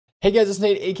Hey guys, it's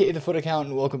Nate, aka TheFutAccountant,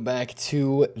 and welcome back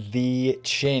to the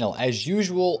channel. As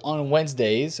usual, on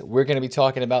Wednesdays, we're going to be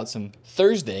talking about some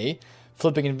Thursday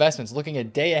flipping investments, looking a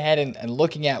day ahead and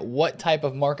looking at what type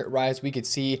of market rise we could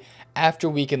see after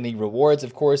weekend league rewards.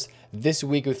 Of course, this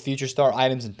week with Future Star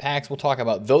items and packs, we'll talk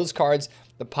about those cards,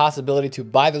 the possibility to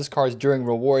buy those cards during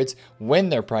rewards when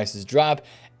their prices drop,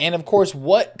 and of course,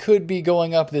 what could be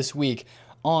going up this week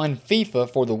on FIFA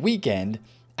for the weekend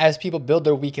as people build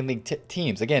their weekend league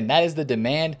teams. Again, that is the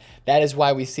demand. That is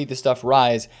why we see the stuff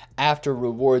rise after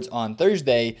rewards on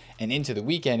Thursday and into the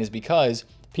weekend, is because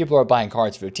people are buying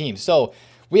cards for their teams. So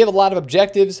we have a lot of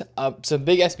objectives, some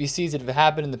big SBCs that have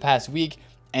happened in the past week,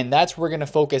 and that's where we're going to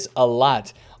focus a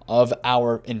lot of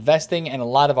our investing and a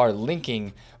lot of our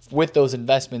linking with those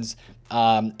investments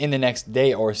in the next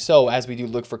day or so as we do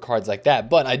look for cards like that.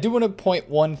 But I do want to point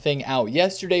one thing out.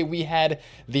 Yesterday we had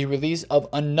the release of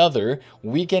another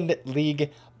Weekend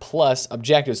League Plus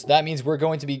objective. So that means we're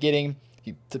going to be getting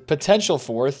the potential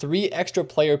for 3 extra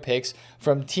player picks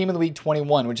from Team of the Week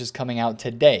 21, which is coming out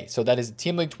today. So that is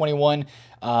Team of the Week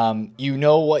 21. You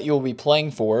know what you'll be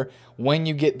playing for when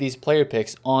you get these player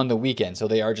picks on the weekend. So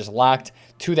they are just locked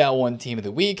to that one Team of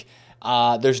the Week.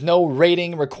 There's no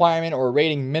rating requirement or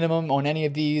rating minimum on any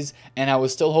of these, and I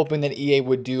was still hoping that EA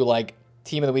would do like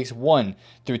Team of the Weeks 1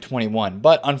 through 21,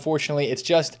 but unfortunately it's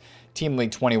just Team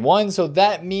League 21, so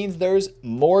that means there's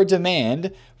more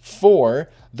demand for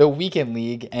the Weekend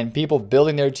League and people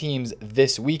building their teams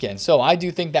this weekend. So I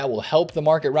do think that will help the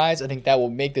market rise. I think that will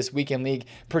make this Weekend League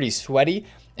pretty sweaty,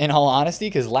 in all honesty,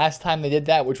 because last time they did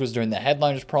that, which was during the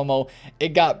Headliners promo, it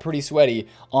got pretty sweaty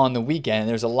on the weekend.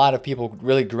 There's a lot of people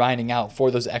really grinding out for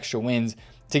those extra wins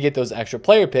to get those extra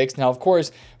player picks. Now, of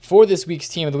course, for this week's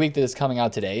Team of the Week that is coming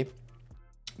out today,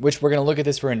 which we're going to look at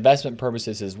this for investment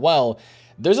purposes as well,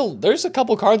 there's a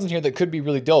couple cards in here that could be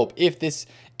really dope if this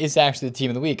is actually the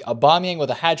Team of the Week. Aubameyang with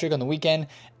a hat trick on the weekend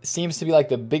seems to be like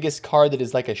the biggest card that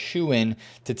is like a shoe-in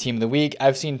to Team of the Week.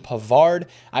 I've seen Pavard,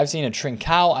 I've seen a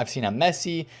Trincao, I've seen a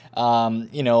Messi,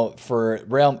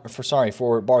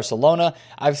 for Barcelona.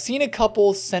 I've seen a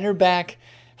couple center back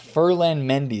Ferland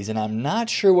Mendy's, and I'm not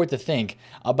sure what to think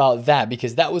about that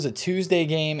because that was a Tuesday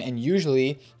game, and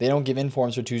usually they don't give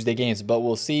informs for Tuesday games, but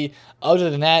we'll see.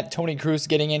 Other than that, Toni Kroos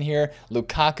getting in here,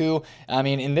 Lukaku. I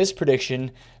mean, in this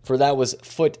prediction, for that was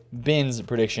FootBin's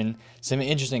prediction, some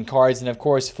interesting cards, and of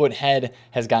course, Foothead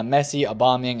has got Messi,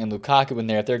 Aubameyang, and Lukaku in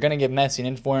there. If they're going to give Messi an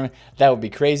inform, that would be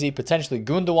crazy. Potentially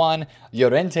Gundogan,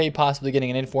 Llorente possibly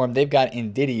getting an inform. They've got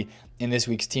Ndidi in this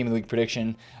week's Team of the Week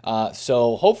prediction.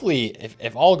 So hopefully,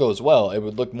 if all goes well, it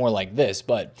would look more like this.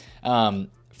 But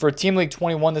for Team League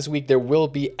 21 this week, there will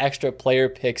be extra player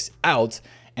picks out,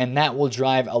 and that will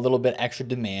drive a little bit extra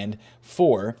demand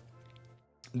for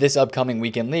this upcoming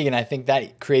weekend league, and I think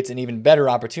that creates an even better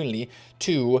opportunity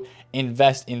to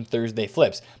invest in Thursday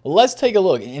flips. But let's take a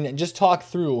look and just talk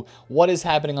through what is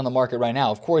happening on the market right now.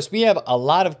 Of course, we have a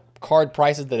lot of card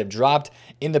prices that have dropped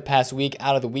in the past week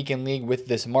out of the weekend league with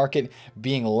this market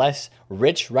being less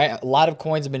rich, right? A lot of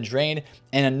coins have been drained,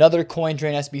 and another coin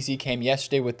drain SBC came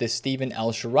yesterday with this Steven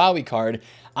El Shaarawy card.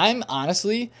 I'm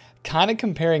honestly kind of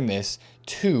comparing this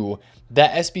to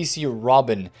that SBC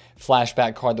Robin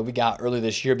flashback card that we got earlier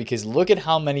this year, because look at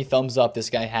how many thumbs up this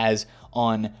guy has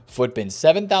on FootBin.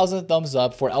 7,000 thumbs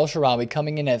up for El Shaarawy,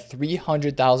 coming in at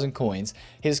 300,000 coins.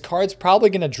 His card's probably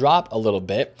going to drop a little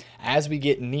bit as we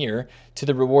get near to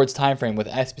the rewards time frame with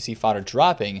SBC fodder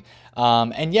dropping.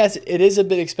 And yes, it is a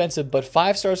bit expensive, but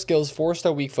 5-star skills,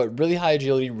 4-star weak foot, really high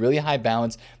agility, really high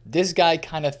balance. This guy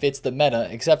kind of fits the meta,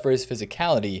 except for his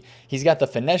physicality. He's got the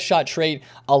finesse shot trait.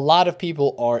 A lot of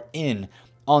people are in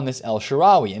on this El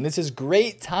Shaarawy, and this is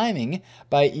great timing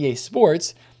by EA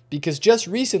Sports, because just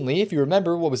recently, if you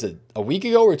remember, what was it, a week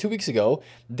ago or 2 weeks ago,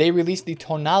 they released the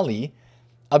Tonali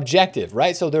objective,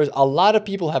 right? So there's a lot of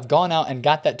people have gone out and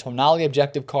got that Tonali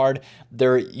objective card.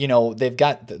 They've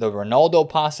got the Ronaldo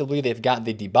possibly, they've got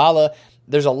the Dybala.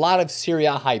 There's a lot of Serie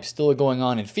A hype still going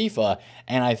on in FIFA,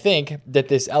 and I think that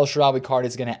this El Shaarawy card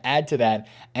is going to add to that,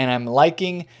 and I'm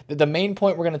liking that the main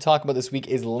point we're going to talk about this week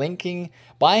is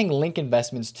buying link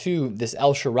investments to this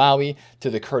El Shaarawy, to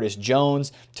the Curtis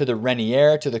Jones, to the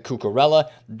Renier, to the Cucurella.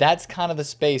 That's kind of the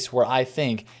space where I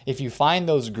think if you find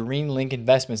those green link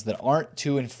investments that aren't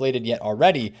too inflated yet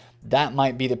already, that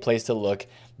might be the place to look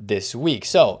this week.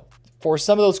 So for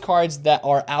some of those cards that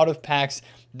are out of packs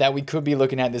that we could be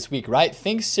looking at this week, right?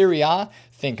 Think Serie A,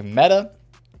 think Meta,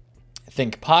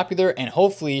 think popular, and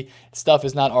hopefully stuff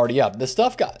is not already up. The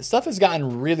stuff has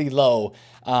gotten really low,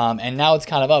 and now it's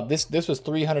kind of up. This was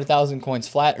 300,000 coins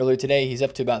flat earlier today. He's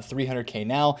up to about 300K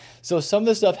now. So some of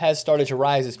the stuff has started to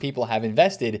rise as people have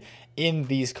invested in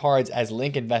these cards as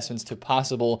link investments to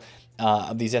possible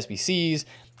of these SBCs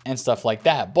and stuff like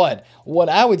that. But what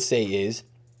I would say is,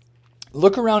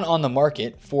 look around on the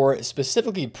market for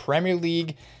specifically Premier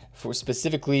League, for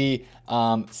specifically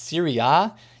Serie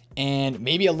A, and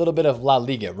maybe a little bit of La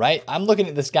Liga, right? I'm looking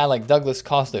at this guy like Douglas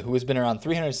Costa, who has been around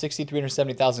 360,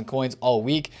 370,000 coins all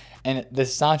week. And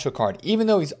this Sancho card, even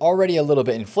though he's already a little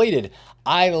bit inflated,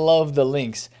 I love the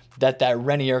links that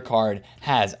Renier card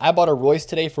has. I bought a Royce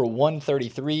today for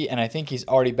 133, and I think he's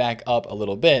already back up a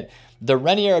little bit. The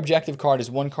Renier objective card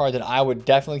is one card that I would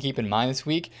definitely keep in mind this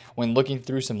week when looking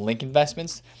through some link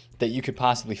investments that you could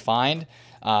possibly find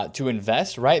to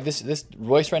invest, right? This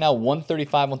Royce right now,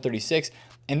 135, 136.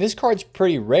 And this card's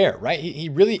pretty rare, right? He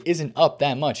really isn't up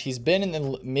that much. He's been in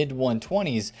the mid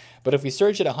 120s, but if we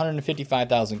search at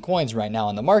 155,000 coins right now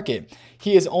on the market,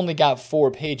 he has only got 4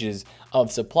 pages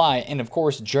of supply. And of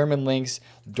course, German links,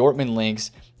 Dortmund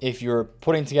links, if you're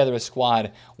putting together a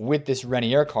squad with this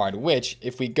Renier card, which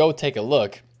if we go take a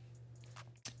look,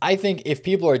 I think if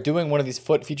people are doing one of these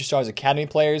FUT Future Stars Academy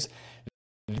players,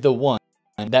 the one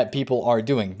that people are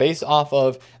doing based off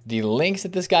of the links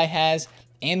that this guy has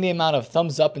and the amount of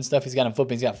thumbs up and stuff he's got on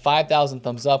FUT. He's got 5,000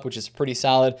 thumbs up, which is pretty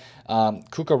solid.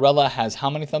 Cucurella has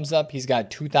how many thumbs up? He's got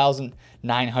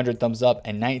 2,900 thumbs up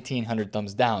and 1,900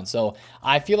 thumbs down. So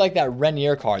I feel like that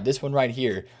Renier card, this one right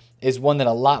here, is one that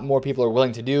a lot more people are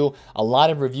willing to do. A lot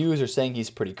of reviews are saying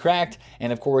he's pretty cracked.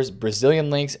 And of course,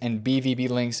 Brazilian links and BVB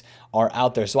links are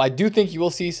out there. So I do think you will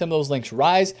see some of those links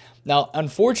rise. Now,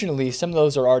 unfortunately, some of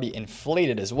those are already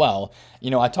inflated as well.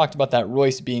 You know, I talked about that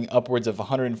Royce being upwards of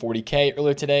 140K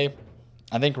earlier today.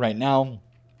 I think right now,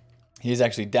 he's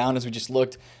actually down as we just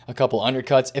looked, a couple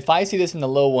undercuts. If I see this in the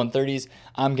low 130s,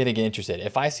 I'm going to get interested.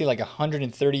 If I see like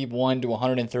 131 to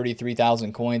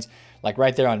 133,000 coins, like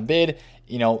right there on bid,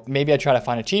 you know, maybe I try to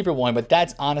find a cheaper one, but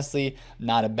that's honestly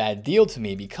not a bad deal to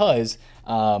me because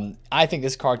I think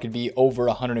this card could be over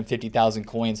 150,000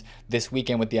 coins this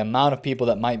weekend with the amount of people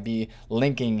that might be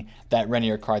linking that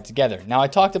Renier card together. Now, I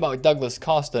talked about Douglas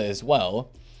Costa as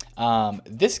well.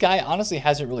 This guy honestly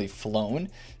hasn't really flown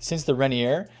since the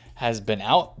Renier has been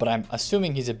out, but I'm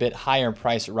assuming he's a bit higher in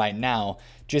price right now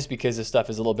just because this stuff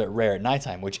is a little bit rare at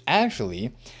nighttime, which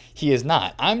actually he is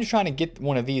not. I'm just trying to get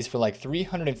one of these for like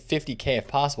 350K if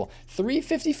possible.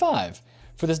 355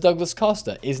 for this Douglas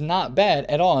Costa is not bad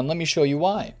at all, and let me show you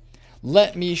why.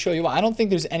 Let me show you why. I don't think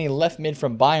there's any left mid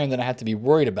from Bayern that I have to be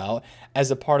worried about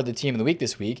as a part of the team of the week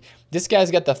this week. This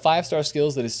guy's got the 5-star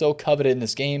skills that is so coveted in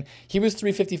this game. He was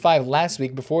 355 last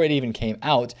week before it even came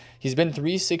out. He's been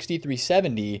 360,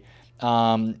 370.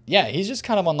 Yeah, he's just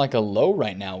kind of on like a low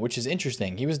right now, which is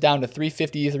interesting. He was down to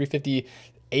 350,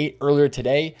 358 earlier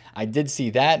today. I did see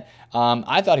that.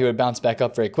 I thought he would bounce back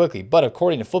up very quickly, but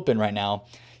according to FUTBIN right now,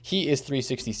 he is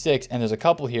 366, and there's a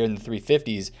couple here in the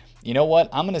 350s. You know what?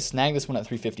 I'm going to snag this one at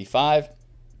 355,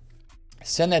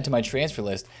 send that to my transfer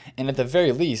list, and at the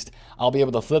very least, I'll be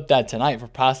able to flip that tonight for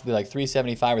possibly like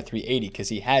 375 or 380 because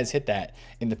he has hit that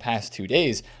in the past 2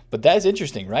 days. But that's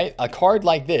interesting, right? A card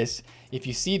like this, if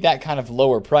you see that kind of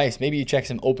lower price, maybe you check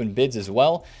some open bids as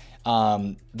well.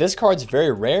 This card's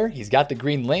very rare. He's got the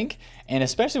green link, and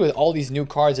especially with all these new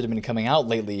cards that have been coming out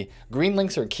lately, green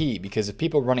links are key because if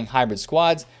people are running hybrid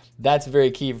squads, that's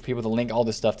very key for people to link all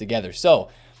this stuff together.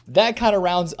 So that kind of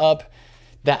rounds up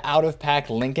the out-of-pack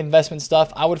link investment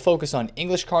stuff. I would focus on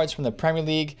English cards from the Premier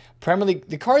League,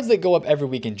 the cards that go up every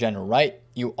week in general, right?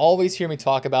 You always hear me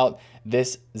talk about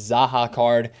this Zaha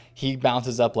card. He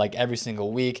bounces up like every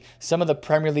single week. Some of the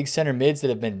Premier League center mids that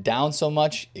have been down so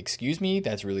much, excuse me,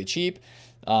 that's really cheap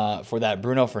for that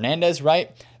Bruno Fernandes,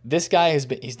 right? This guy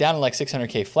he's down to like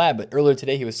 600K flat, but earlier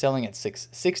today he was selling at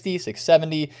 660,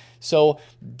 670. So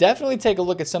definitely take a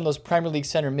look at some of those Premier League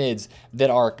center mids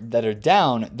that are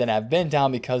down, that have been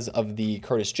down because of the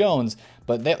Curtis Jones,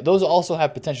 but those also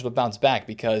have potential to bounce back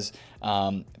because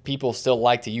people still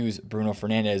like to use Bruno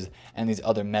Fernandes and these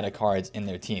other meta cards in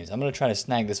their teams. I'm going to try to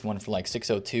snag this one for like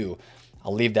 602.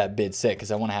 I'll leave that bid sit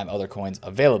because I want to have other coins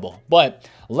available. But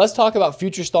let's talk about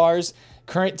future stars,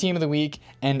 current team of the week,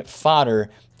 and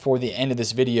fodder for the end of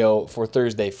this video for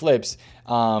Thursday flips.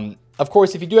 Of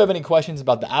course, if you do have any questions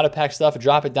about the out-of-pack stuff,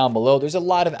 drop it down below. There's a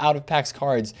lot of out-of-packs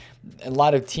cards, a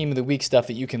lot of team of the week stuff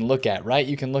that you can look at, right?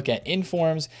 You can look at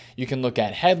informs, you can look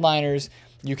at headliners,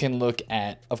 You can look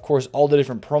at, of course, all the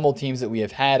different promo teams that we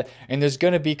have had, and there's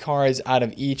going to be cards out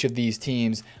of each of these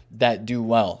teams that do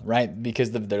well, right?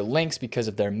 Because of their links, because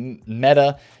of their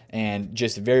meta, and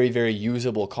just very, very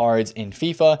usable cards in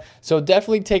FIFA. So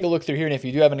definitely take a look through here, and if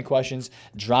you do have any questions,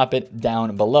 drop it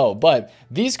down below. But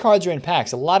these cards are in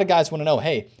packs. A lot of guys want to know,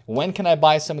 hey, when can I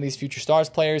buy some of these Future Stars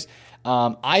players?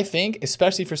 I think,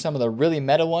 especially for some of the really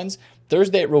meta ones,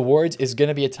 Thursday at Rewards is going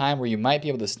to be a time where you might be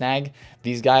able to snag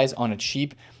these guys on a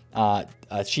cheap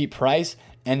price,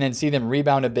 and then see them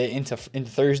rebound a bit into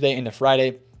Thursday, into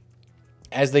Friday,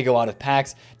 as they go out of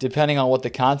packs, depending on what the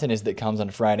content is that comes on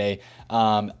Friday.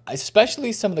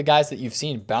 Especially some of the guys that you've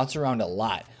seen bounce around a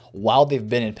lot while they've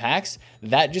been in packs.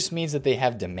 That just means that they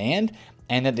have demand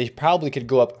and that they probably could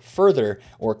go up further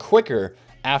or quicker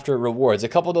after rewards. A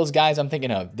couple of those guys I'm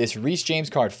thinking of, this Reece James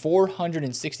card,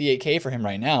 468K for him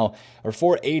right now, or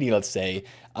 480, let's say.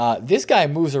 This guy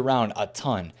moves around a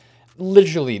ton.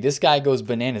 Literally, this guy goes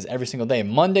bananas every single day.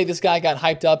 Monday, this guy got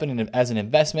hyped up as an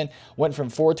investment, went from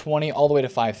 420 all the way to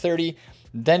 530,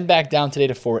 then back down today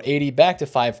to 480, back to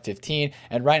 515,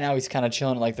 and right now he's kind of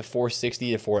chilling at like the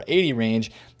 460 to 480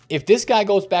 range. If this guy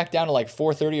goes back down to like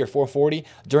 430 or 440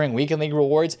 during weekend league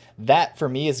rewards, that for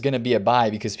me is going to be a buy,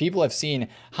 because people have seen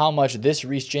how much this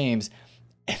Reece James,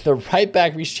 the right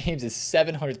back Reece James, is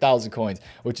 700,000 coins,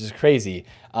 which is crazy.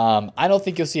 I don't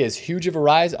think you'll see as huge of a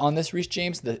rise on this Reece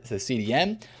James, the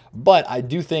CDM, but I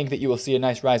do think that you will see a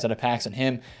nice rise out of packs on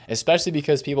him, especially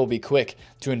because people will be quick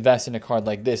to invest in a card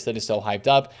like this that is so hyped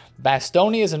up.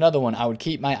 Bastoni is another one I would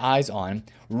keep my eyes on.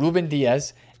 Ruben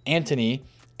Diaz, Anthony,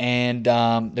 and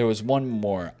there was one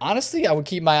more. Honestly, I would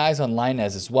keep my eyes on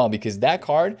Linez as well, because that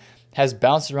card has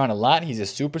bounced around a lot. He's a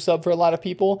super sub for a lot of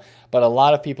people, but a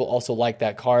lot of people also like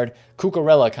that card.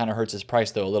 Cucurella kind of hurts his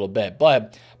price though a little bit.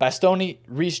 But Bastoni,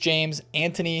 Reece James,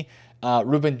 Anthony,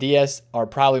 Ruben Diaz are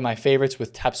probably my favorites,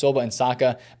 with Tapsoba and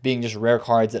Saka being just rare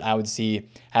cards that I would see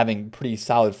having pretty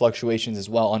solid fluctuations as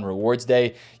well on rewards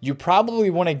day. You probably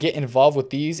want to get involved with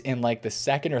these in like the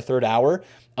second or third hour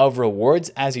of rewards,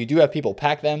 as you do have people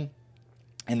pack them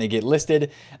and they get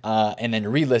listed and then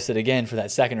relisted again for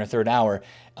that second or third hour,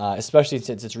 especially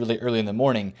since it's really early in the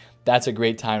morning. That's a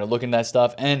great time to look into that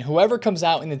stuff. And whoever comes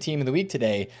out in the Team of the Week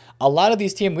today, a lot of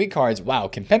these Team of the Week cards, wow,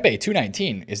 Kimpembe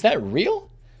 219, is that real?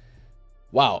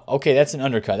 Wow, okay, that's an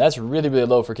undercut. That's really, really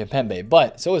low for Kimpembe,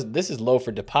 but this is low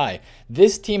for Depay.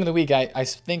 This Team of the Week, I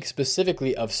think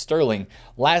specifically of Sterling.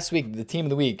 Last week, the Team of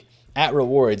the Week at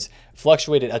rewards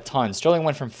fluctuated a ton. Sterling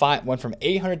went from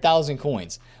 800,000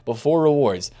 coins before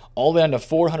rewards all the way down to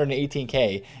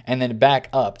 418K, and then back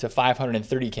up to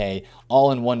 530K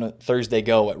all in one Thursday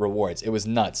go at rewards. It was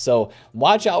nuts. So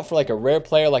watch out for like a rare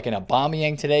player like an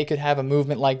Aubameyang today could have a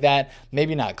movement like that.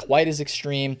 Maybe not quite as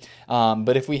extreme,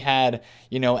 but if we had,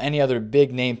 you know, any other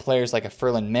big name players like a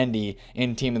Ferland Mendy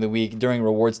in Team of the Week during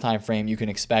rewards time frame, you can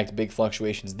expect big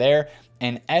fluctuations there.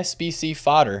 And SBC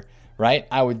fodder, right?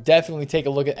 I would definitely take a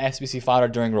look at SBC fodder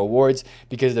during rewards,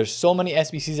 because there's so many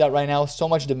SBCs out right now, so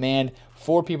much demand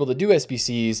for people to do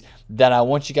SBCs, that I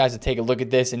want you guys to take a look at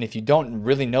this. And if you don't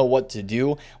really know what to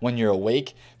do when you're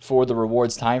awake for the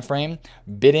rewards time frame,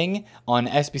 bidding on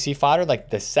SBC fodder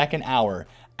like the second hour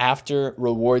after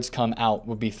rewards come out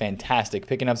would be fantastic.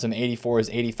 Picking up some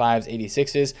 84s, 85s,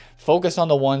 86s. Focus on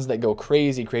the ones that go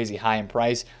crazy, crazy high in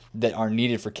price that are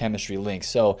needed for chemistry links.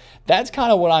 So that's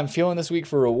kind of what I'm feeling this week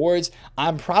for rewards.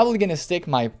 I'm probably going to stick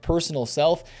my personal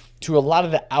self to a lot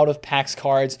of the out of packs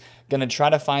cards. Going to try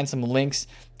to find some links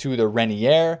to the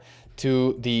Renier,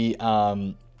 to the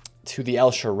El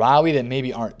Shaarawy that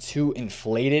maybe aren't too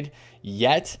inflated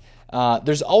yet.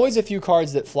 There's always a few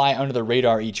cards that fly under the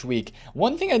radar each week.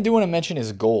 One thing I do want to mention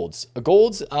is golds.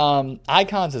 Golds,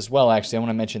 icons as well, actually. I want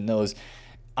to mention those.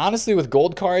 Honestly, with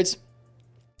gold cards,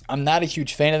 I'm not a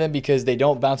huge fan of them because they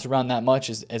don't bounce around that much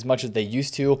as much as they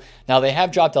used to. Now, they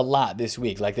have dropped a lot this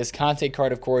week. Like this Conte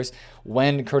card, of course,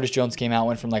 when Curtis Jones came out,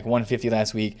 went from like 150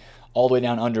 last week all the way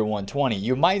down under 120.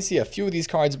 You might see a few of these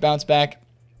cards bounce back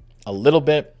a little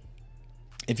bit.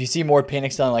 If you see more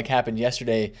panic selling like happened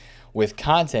yesterday with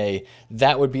Conte,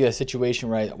 that would be a situation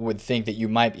where I would think that you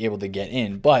might be able to get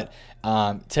in. But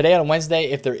today on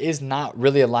Wednesday, if there is not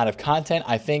really a lot of content,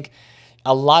 I think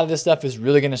a lot of this stuff is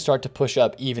really going to start to push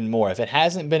up even more. If it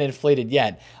hasn't been inflated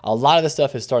yet, a lot of the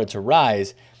stuff has started to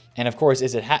rise. And of course,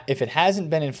 if it hasn't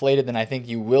been inflated, then I think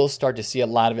you will start to see a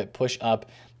lot of it push up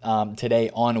today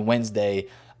on Wednesday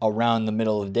around the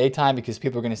middle of the daytime, because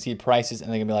people are going to see prices and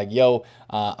they're going to be like, yo,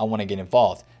 I want to get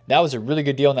involved. That was a really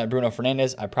good deal on that Bruno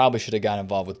Fernandes. I probably should have got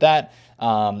involved with that.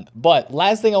 But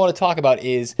last thing I want to talk about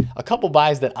is a couple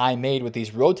buys that I made with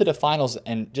these road to the finals,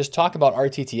 and just talk about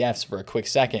RTTFs for a quick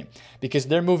second, because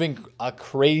they're moving a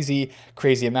crazy,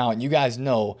 crazy amount. You guys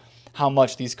know how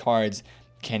much these cards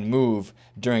can move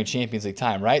during Champions League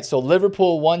time, right? So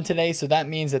Liverpool won today, so that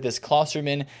means that this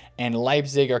Klosterman and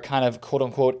Leipzig are kind of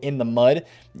quote-unquote in the mud,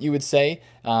 you would say,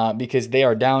 because they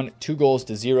are down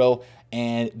 2-0,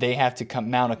 and they have to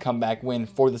mount a comeback win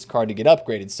for this card to get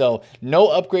upgraded. So no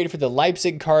upgrade for the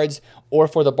Leipzig cards or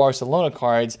for the Barcelona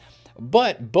cards,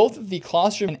 but both of the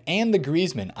Klosterman and the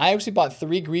Griezmann. I actually bought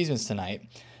 3 Griezmanns tonight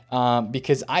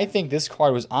because I think this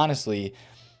card was honestly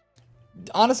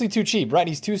too cheap, right?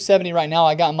 He's 270 right now.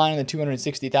 I got mine in the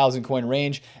 260,000 coin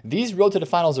range. These road to the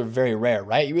finals are very rare,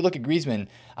 right? You would look at Griezmann.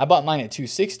 I bought mine at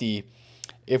 260.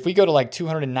 If we go to like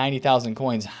 290,000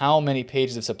 coins, how many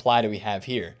pages of supply do we have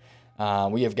here?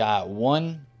 We have got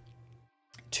 1,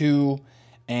 2,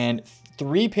 and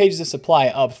 3 pages of supply,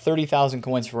 up 30,000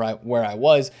 coins for where I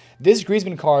was. This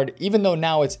Griezmann card, even though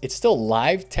now it's still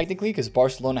live technically because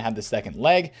Barcelona had the second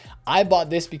leg, I bought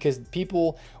this because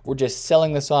people were just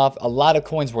selling this off. A lot of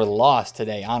coins were lost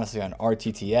today, honestly, on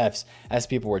RTTFs as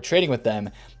people were trading with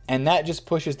them. And that just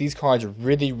pushes these cards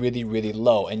really, really, really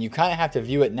low. And you kind of have to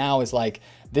view it now as like,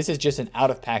 this is just an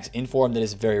out of packs inform that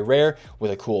is very rare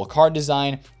with a cool card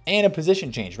design and a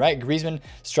position change, right? Griezmann,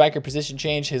 striker position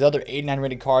change. His other 89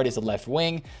 rated card is a left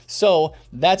wing. So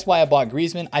that's why I bought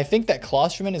Griezmann. I think that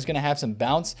Klosterman is going to have some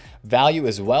bounce value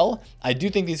as well. I do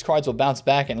think these cards will bounce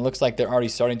back, and it looks like they're already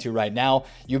starting to right now.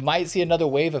 You might see another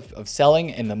wave of selling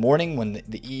in the morning when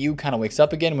the EU kind of wakes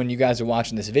up again when you guys are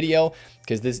watching this video,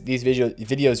 because these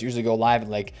videos usually go live at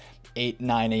like 8,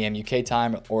 9 a.m. UK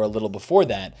time or a little before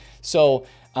that. So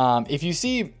if you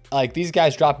see like these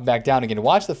guys dropping back down again,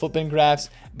 watch the flip-in graphs.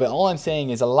 But all I'm saying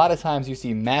is a lot of times you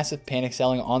see massive panic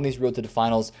selling on these road to the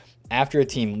finals after a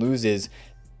team loses,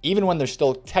 even when they're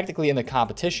still technically in the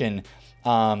competition.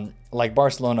 Like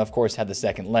Barcelona, of course, had the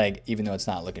second leg, even though it's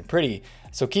not looking pretty.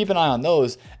 So keep an eye on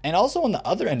those. And also on the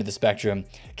other end of the spectrum,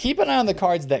 keep an eye on the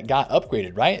cards that got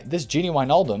upgraded, right? This Gini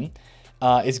Wijnaldum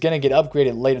is going to get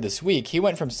upgraded later this week. He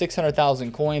went from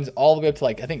 600,000 coins all the way up to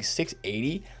like, I think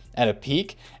 680 at a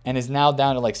peak, and is now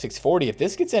down to like 640. If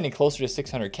this gets any closer to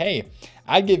 600K,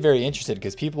 I'd get very interested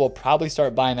because people will probably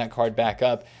start buying that card back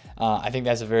up. I think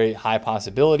that's a very high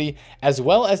possibility, as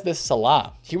well as this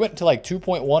Salah. He went to like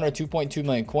 2.1 or 2.2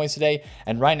 million coins today,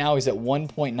 and right now he's at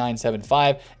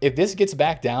 1.975. If this gets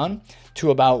back down to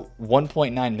about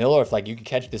 1.9 mil, or if like you can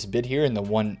catch this bid here in the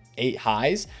 1.8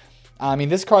 highs, I mean,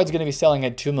 this card's going to be selling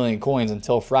at 2 million coins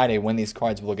until Friday when these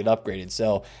cards will get upgraded.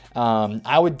 So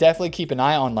I would definitely keep an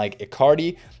eye on like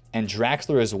Icardi and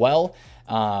Draxler as well,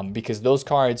 because those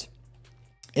cards,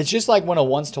 it's just like when a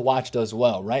once to watch does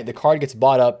well, right? The card gets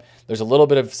bought up, there's a little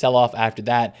bit of sell off after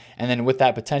that, and then with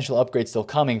that potential upgrade still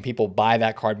coming, people buy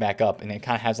that card back up, and it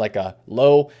kind of has like a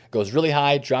low, goes really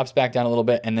high, drops back down a little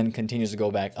bit, and then continues to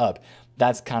go back up.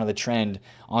 That's kind of the trend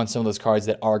on some of those cards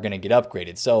that are going to get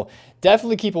upgraded. So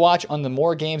definitely keep a watch on the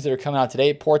more games that are coming out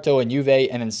today. Porto and Juve,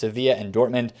 and then Sevilla and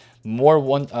Dortmund. More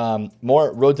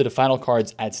road to the final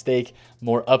cards at stake,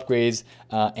 more upgrades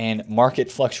and market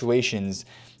fluctuations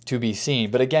to be seen.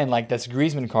 But again, like this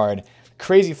Griezmann card,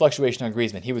 crazy fluctuation on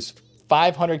Griezmann. He was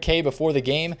 500K before the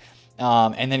game,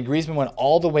 and then Griezmann went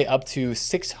all the way up to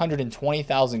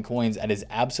 620,000 coins at his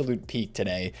absolute peak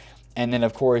today. And then,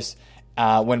 of course,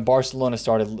 when Barcelona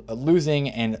started losing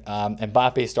and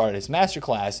Mbappe started his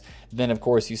masterclass, then of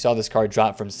course you saw this card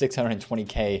drop from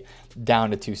 620K down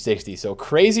to 260. So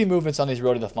crazy movements on these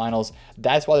road to the finals.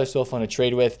 That's why they're so fun to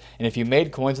trade with. And if you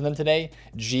made coins on them today,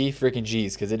 freaking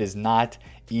G's, because it is not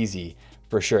easy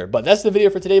for sure. But that's the video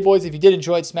for today, boys. If you did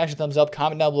enjoy it, smash a thumbs up,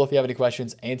 comment down below if you have any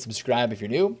questions, and subscribe if you're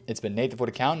new. It's been Nate, the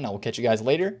FutAccountant, and I will catch you guys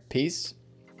later. Peace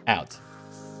out.